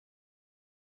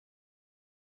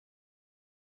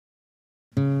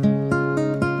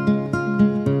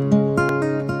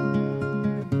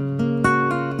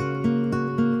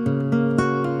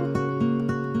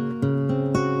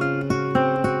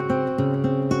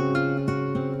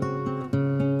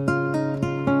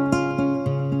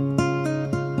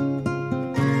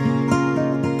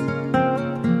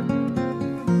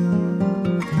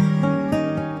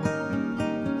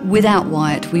Without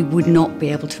Wyatt, we would not be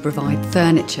able to provide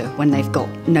furniture when they've got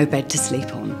no bed to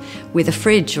sleep on, with a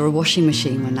fridge or a washing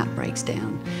machine when that breaks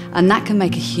down. And that can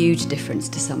make a huge difference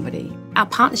to somebody. Our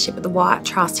partnership with the Wyatt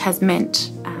Trust has meant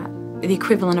the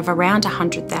equivalent of around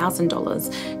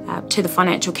 $100,000 to the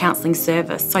financial counselling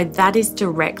service. So that is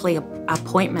directly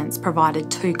appointments provided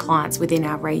to clients within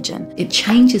our region. It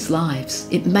changes lives,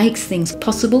 it makes things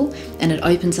possible, and it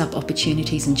opens up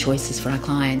opportunities and choices for our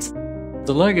clients.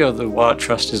 The logo of the Wyatt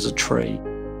Trust is a tree,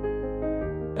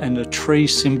 and a tree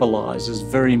symbolises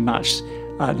very much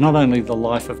not only the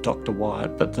life of Dr.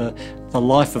 Wyatt, but the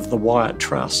life of the Wyatt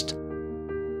Trust.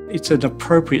 It's an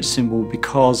appropriate symbol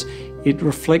because it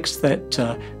reflects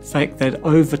that fact that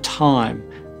over time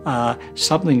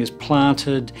something is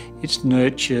planted, it's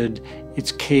nurtured,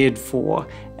 it's cared for,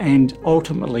 and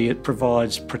ultimately it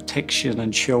provides protection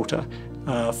and shelter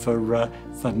for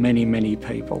many, many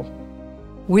people.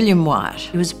 William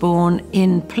Wyatt was born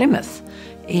in Plymouth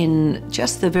in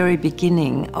just the very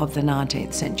beginning of the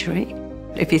 19th century.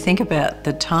 If you think about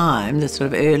the time, the sort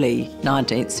of early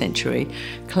 19th century,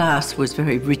 class was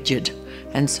very rigid.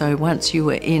 And so once you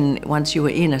were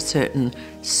in a certain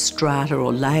strata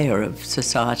or layer of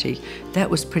society, that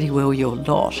was pretty well your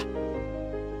lot.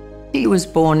 He was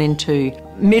born into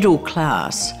middle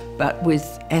class, but with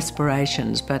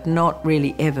aspirations, but not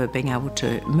really ever being able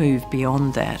to move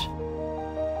beyond that.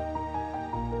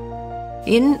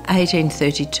 In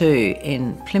 1832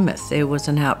 in Plymouth, there was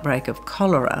an outbreak of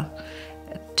cholera,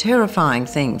 a terrifying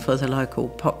thing for the local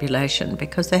population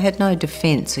because they had no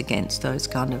defence against those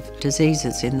kind of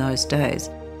diseases in those days.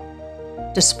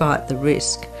 Despite the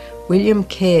risk, William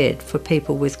cared for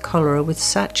people with cholera with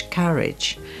such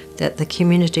courage that the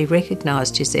community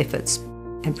recognised his efforts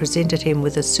and presented him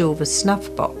with a silver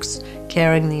snuff box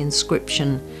carrying the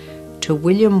inscription, "To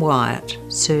William Wyatt,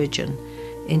 Surgeon,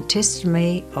 in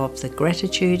testimony of the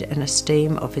gratitude and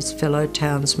esteem of his fellow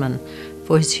townsmen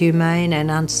for his humane and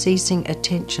unceasing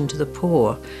attention to the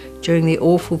poor during the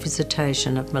awful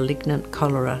visitation of malignant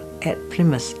cholera at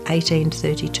Plymouth,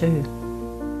 1832.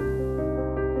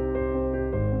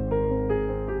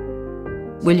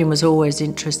 William was always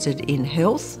interested in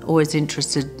health, always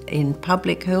interested in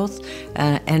public health,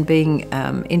 and being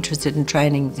interested in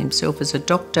training himself as a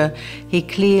doctor. He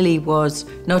clearly was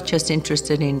not just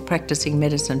interested in practicing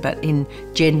medicine, but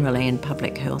generally in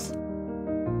public health.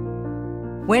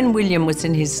 When William was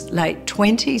in his late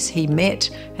 20s, he met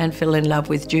and fell in love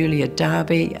with Julia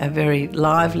Darby, a very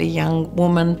lively young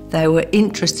woman. They were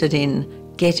interested in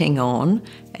getting on,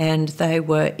 and they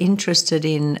were interested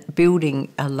in building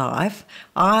a life.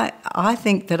 I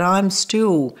think that I'm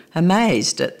still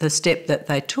amazed at the step that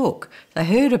they took. They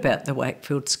heard about the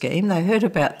Wakefield scheme, they heard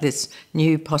about this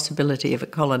new possibility of a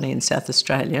colony in South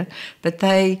Australia, but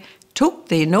they took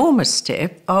the enormous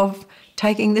step of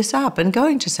taking this up and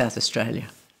going to South Australia.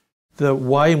 The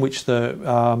way in which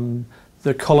the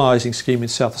colonising scheme in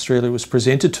South Australia was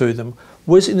presented to them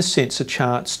was, in a sense, a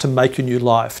chance to make a new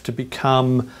life, to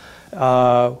become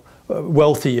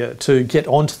wealthier, to get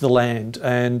onto the land.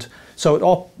 And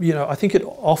so I think it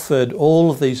offered all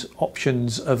of these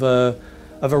options of a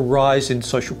rise in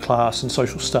social class and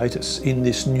social status in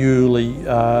this newly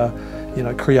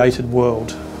created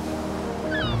world.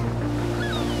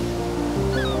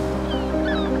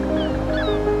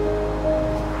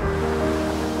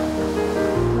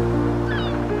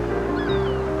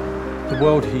 The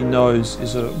world he knows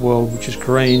is a world which is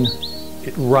green,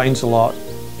 it rains a lot,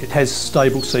 it has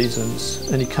stable seasons,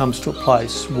 and he comes to a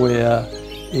place where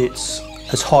it's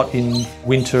as hot in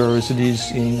winter as it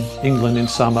is in England in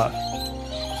summer.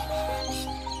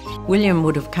 William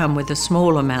would have come with a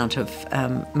small amount of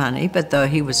money, but though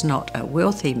he was not a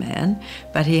wealthy man,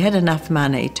 but he had enough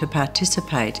money to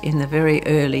participate in the very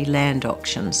early land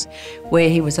auctions, where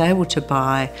he was able to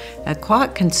buy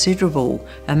quite considerable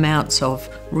amounts of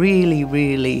really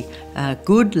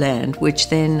good land, which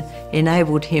then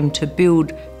enabled him to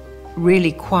build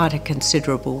really quite a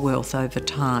considerable wealth over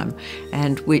time,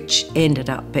 and which ended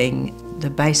up being the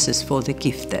basis for the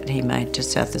gift that he made to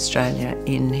South Australia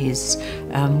in his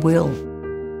will.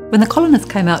 When the colonists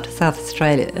came out to South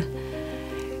Australia,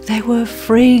 they were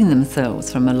freeing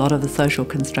themselves from a lot of the social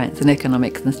constraints and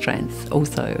economic constraints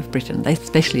also of Britain,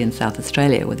 especially in South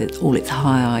Australia with all its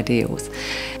high ideals.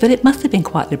 But it must have been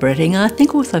quite liberating, I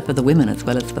think also for the women as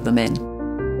well as for the men.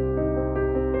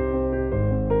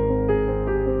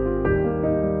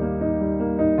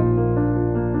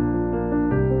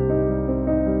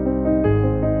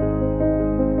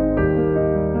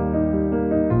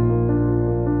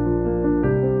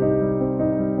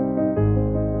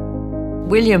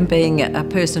 William, being a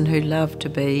person who loved to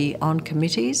be on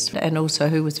committees and also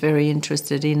who was very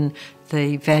interested in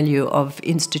the value of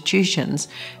institutions,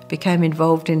 became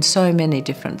involved in so many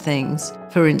different things.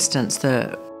 For instance,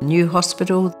 the new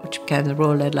hospital, which became the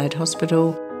Royal Adelaide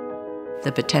Hospital,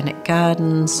 the Botanic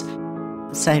Gardens,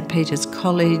 St Peter's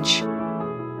College,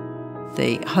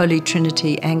 the Holy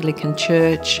Trinity Anglican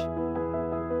Church.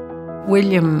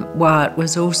 William Wyatt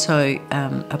was also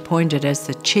appointed as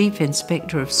the Chief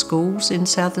Inspector of Schools in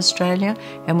South Australia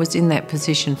and was in that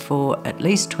position for at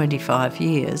least 25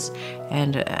 years.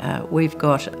 And we've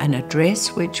got an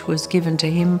address which was given to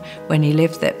him when he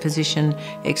left that position,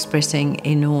 expressing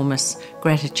enormous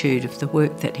gratitude of the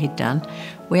work that he'd done.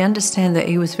 We understand that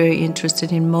he was very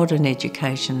interested in modern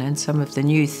education and some of the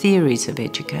new theories of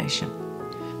education.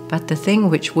 But the thing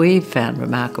which we found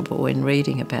remarkable in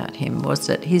reading about him was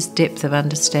that his depth of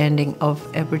understanding of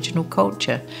Aboriginal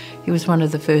culture. He was one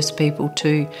of the first people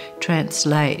to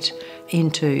translate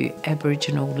into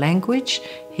Aboriginal language.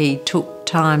 He took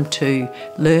time to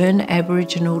learn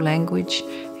Aboriginal language,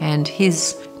 and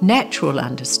his natural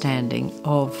understanding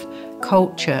of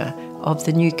culture of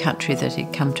the new country that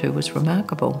he'd come to was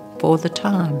remarkable for the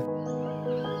time.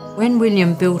 When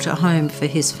William built a home for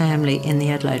his family in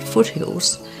the Adelaide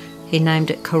foothills, he named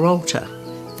it Karolta,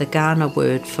 the Kaurna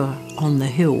word for on the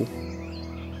hill.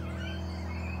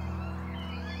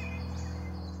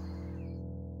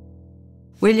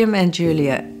 William and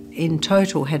Julia in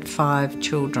total had 5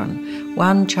 children.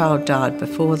 One child died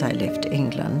before they left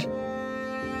England.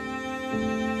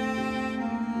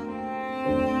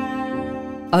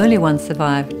 Only one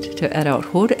survived to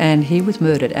adulthood, and he was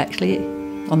murdered actually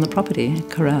on the property in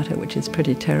Karolta, which is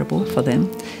pretty terrible for them.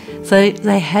 So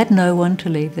they had no one to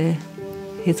leave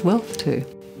his wealth to.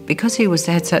 Because he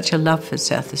had such a love for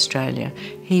South Australia,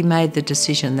 he made the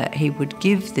decision that he would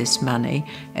give this money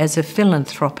as a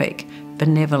philanthropic,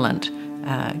 benevolent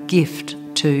gift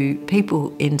to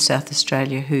people in South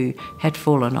Australia who had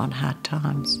fallen on hard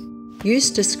times.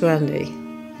 Eustace Grundy,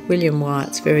 William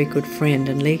Wyatt's very good friend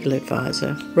and legal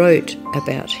advisor, wrote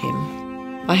about him.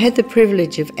 I had the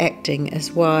privilege of acting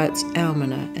as Wyatt's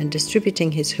almoner and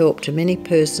distributing his help to many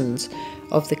persons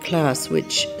of the class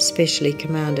which specially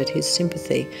commanded his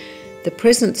sympathy. The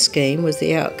present scheme was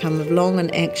the outcome of long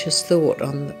and anxious thought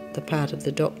on the part of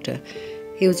the doctor.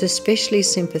 He was especially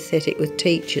sympathetic with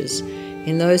teachers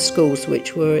in those schools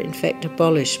which were in fact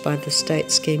abolished by the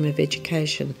state scheme of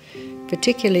education,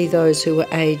 particularly those who were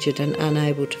aged and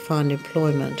unable to find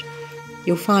employment.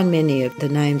 You'll find many of the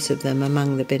names of them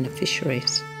among the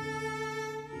beneficiaries.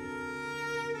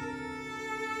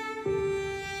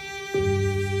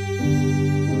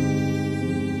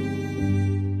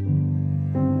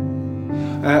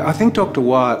 I think Dr.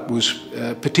 Wyatt was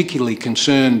particularly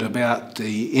concerned about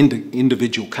the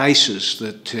individual cases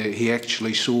that he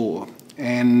actually saw,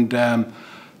 and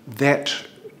that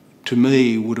to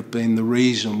me would have been the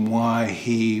reason why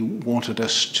he wanted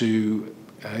us to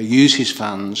use his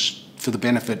funds for the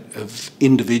benefit of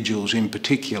individuals in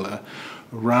particular,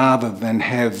 rather than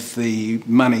have the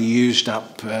money used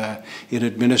up in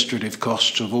administrative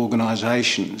costs of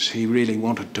organisations. He really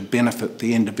wanted to benefit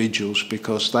the individuals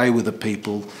because they were the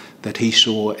people that he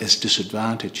saw as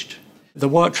disadvantaged. The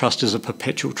Wyatt Trust is a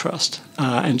perpetual trust,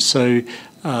 and so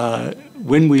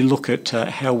when we look at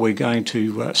how we're going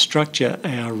to structure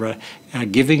our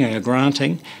giving, our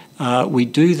granting, we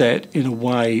do that in a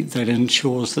way that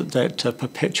ensures that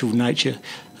perpetual nature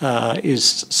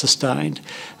is sustained.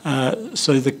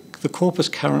 So the corpus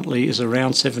currently is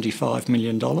around $75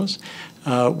 million.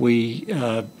 We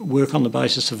work on the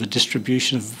basis of a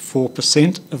distribution of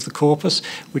 4% of the corpus,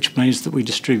 which means that we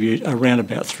distribute around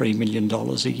about $3 million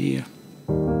a year.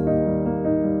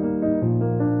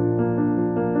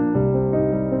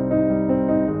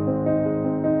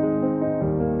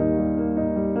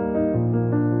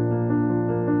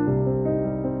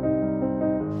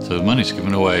 So the money's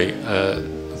given away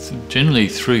generally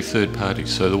through third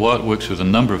parties. So the Wyatt works with a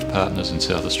number of partners in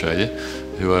South Australia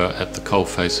who are at the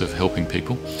coalface of helping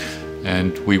people,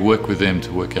 and we work with them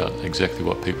to work out exactly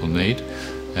what people need.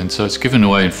 And so it's given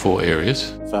away in 4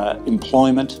 areas. For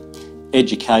employment,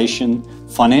 education,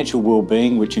 financial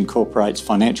wellbeing, which incorporates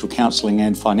financial counselling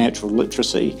and financial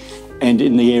literacy, and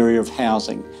in the area of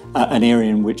housing, an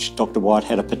area in which Dr. Wyatt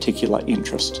had a particular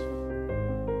interest.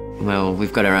 Well,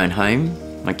 we've got our own home.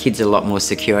 My kid's a lot more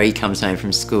secure. He comes home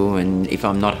from school and if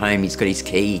I'm not home, he's got his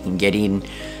key, he can get in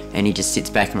and he just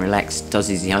sits back and relaxes, does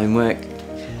his homework,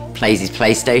 plays his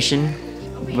PlayStation.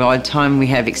 By the time we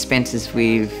have expenses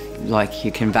with like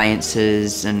your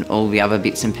conveyances and all the other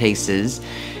bits and pieces,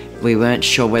 we weren't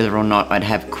sure whether or not I'd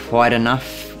have quite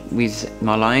enough with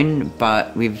my loan,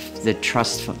 but with the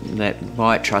trust that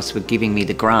Wyatt Trust were giving me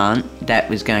the grant, that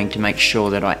was going to make sure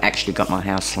that I actually got my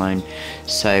house loan.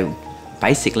 So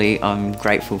basically, I'm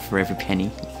grateful for every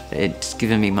penny. It's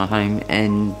given me my home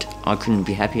and I couldn't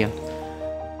be happier.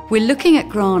 We're looking at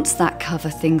grants that cover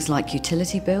things like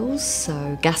utility bills,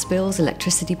 so gas bills,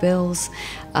 electricity bills,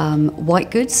 white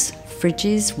goods,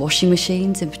 fridges, washing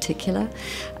machines in particular,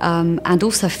 and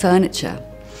also furniture.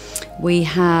 We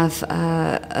have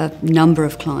a number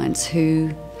of clients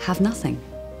who have nothing.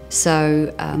 So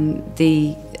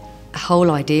the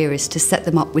whole idea is to set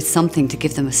them up with something to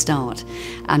give them a start,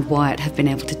 and Wyatt have been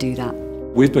able to do that.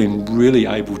 We've been really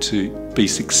able to be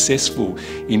successful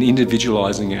in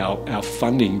individualising our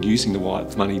funding using the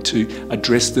Wyatt money to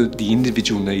address the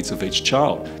individual needs of each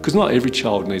child. Because not every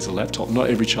child needs a laptop, not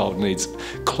every child needs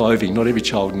clothing, not every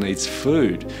child needs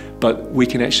food, but we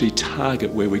can actually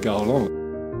target where we go along.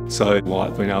 So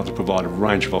Wyatt been able to provide a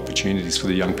range of opportunities for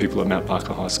the young people at Mount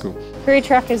Barker High School. Career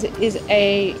Trackers is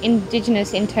an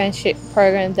Indigenous internship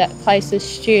program that places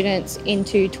students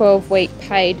into 12-week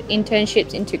paid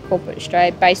internships into corporate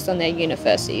Australia based on their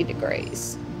university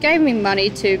degrees. It gave me money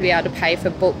to be able to pay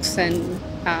for books and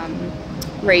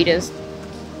readers.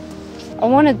 I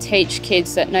want to teach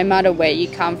kids that no matter where you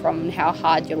come from and how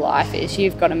hard your life is,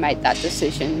 you've got to make that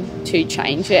decision to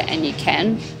change it, and you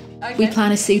can. We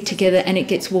plant a seed together and it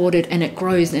gets watered and it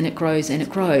grows and it grows and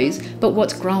it grows, but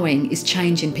what's growing is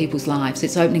change in people's lives.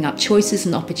 It's opening up choices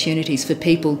and opportunities for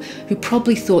people who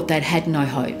probably thought they'd had no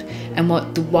hope. And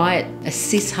what the Wyatt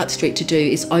assists Hutt Street to do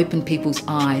is open people's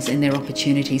eyes and their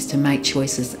opportunities to make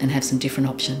choices and have some different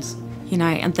options. You know,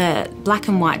 and the black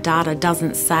and white data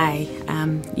doesn't say,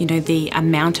 you know, the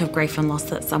amount of grief and loss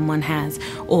that someone has,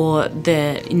 or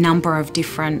the number of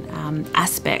different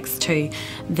aspects to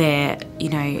their, you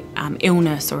know,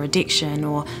 illness or addiction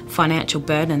or financial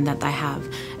burden that they have.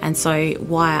 And so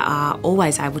Wyatt are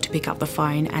always able to pick up the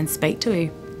phone and speak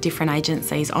to different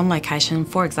agencies on location,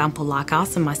 for example, like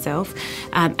us and myself,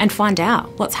 and find out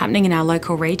what's happening in our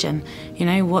local region. You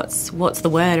know, what's the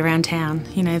word around town,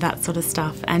 you know, that sort of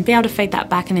stuff, and be able to feed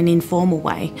that back in an informal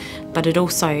way. But it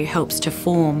also helps to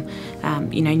form,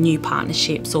 you know, new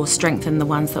partnerships or strengthen the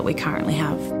ones that we currently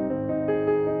have.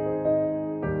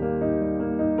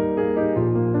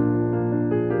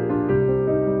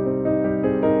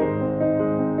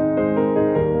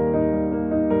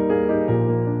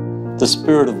 The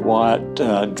spirit of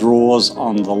Wyatt draws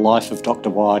on the life of Dr.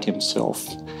 Wyatt himself,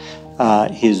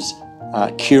 his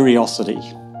curiosity,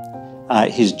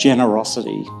 his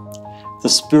generosity, the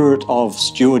spirit of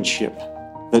stewardship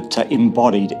that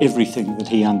embodied everything that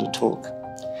he undertook.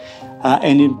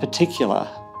 And in particular,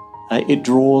 it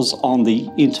draws on the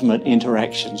intimate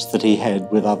interactions that he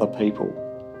had with other people.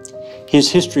 His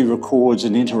history records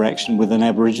an interaction with an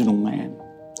Aboriginal man.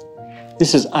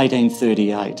 This is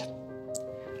 1838.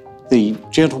 The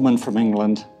gentleman from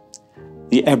England,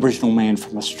 the Aboriginal man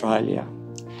from Australia,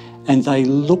 and they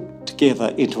look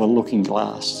together into a looking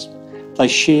glass. They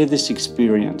share this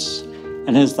experience,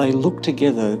 and as they look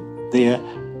together, they're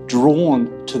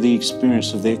drawn to the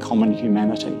experience of their common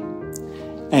humanity.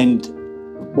 And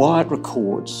Wyatt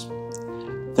records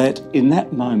that in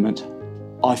that moment,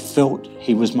 I felt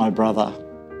he was my brother.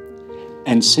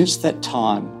 And since that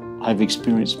time, I've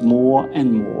experienced more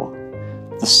and more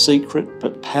the secret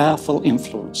but powerful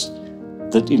influence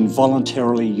that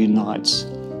involuntarily unites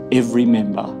every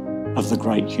member of the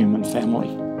great human family.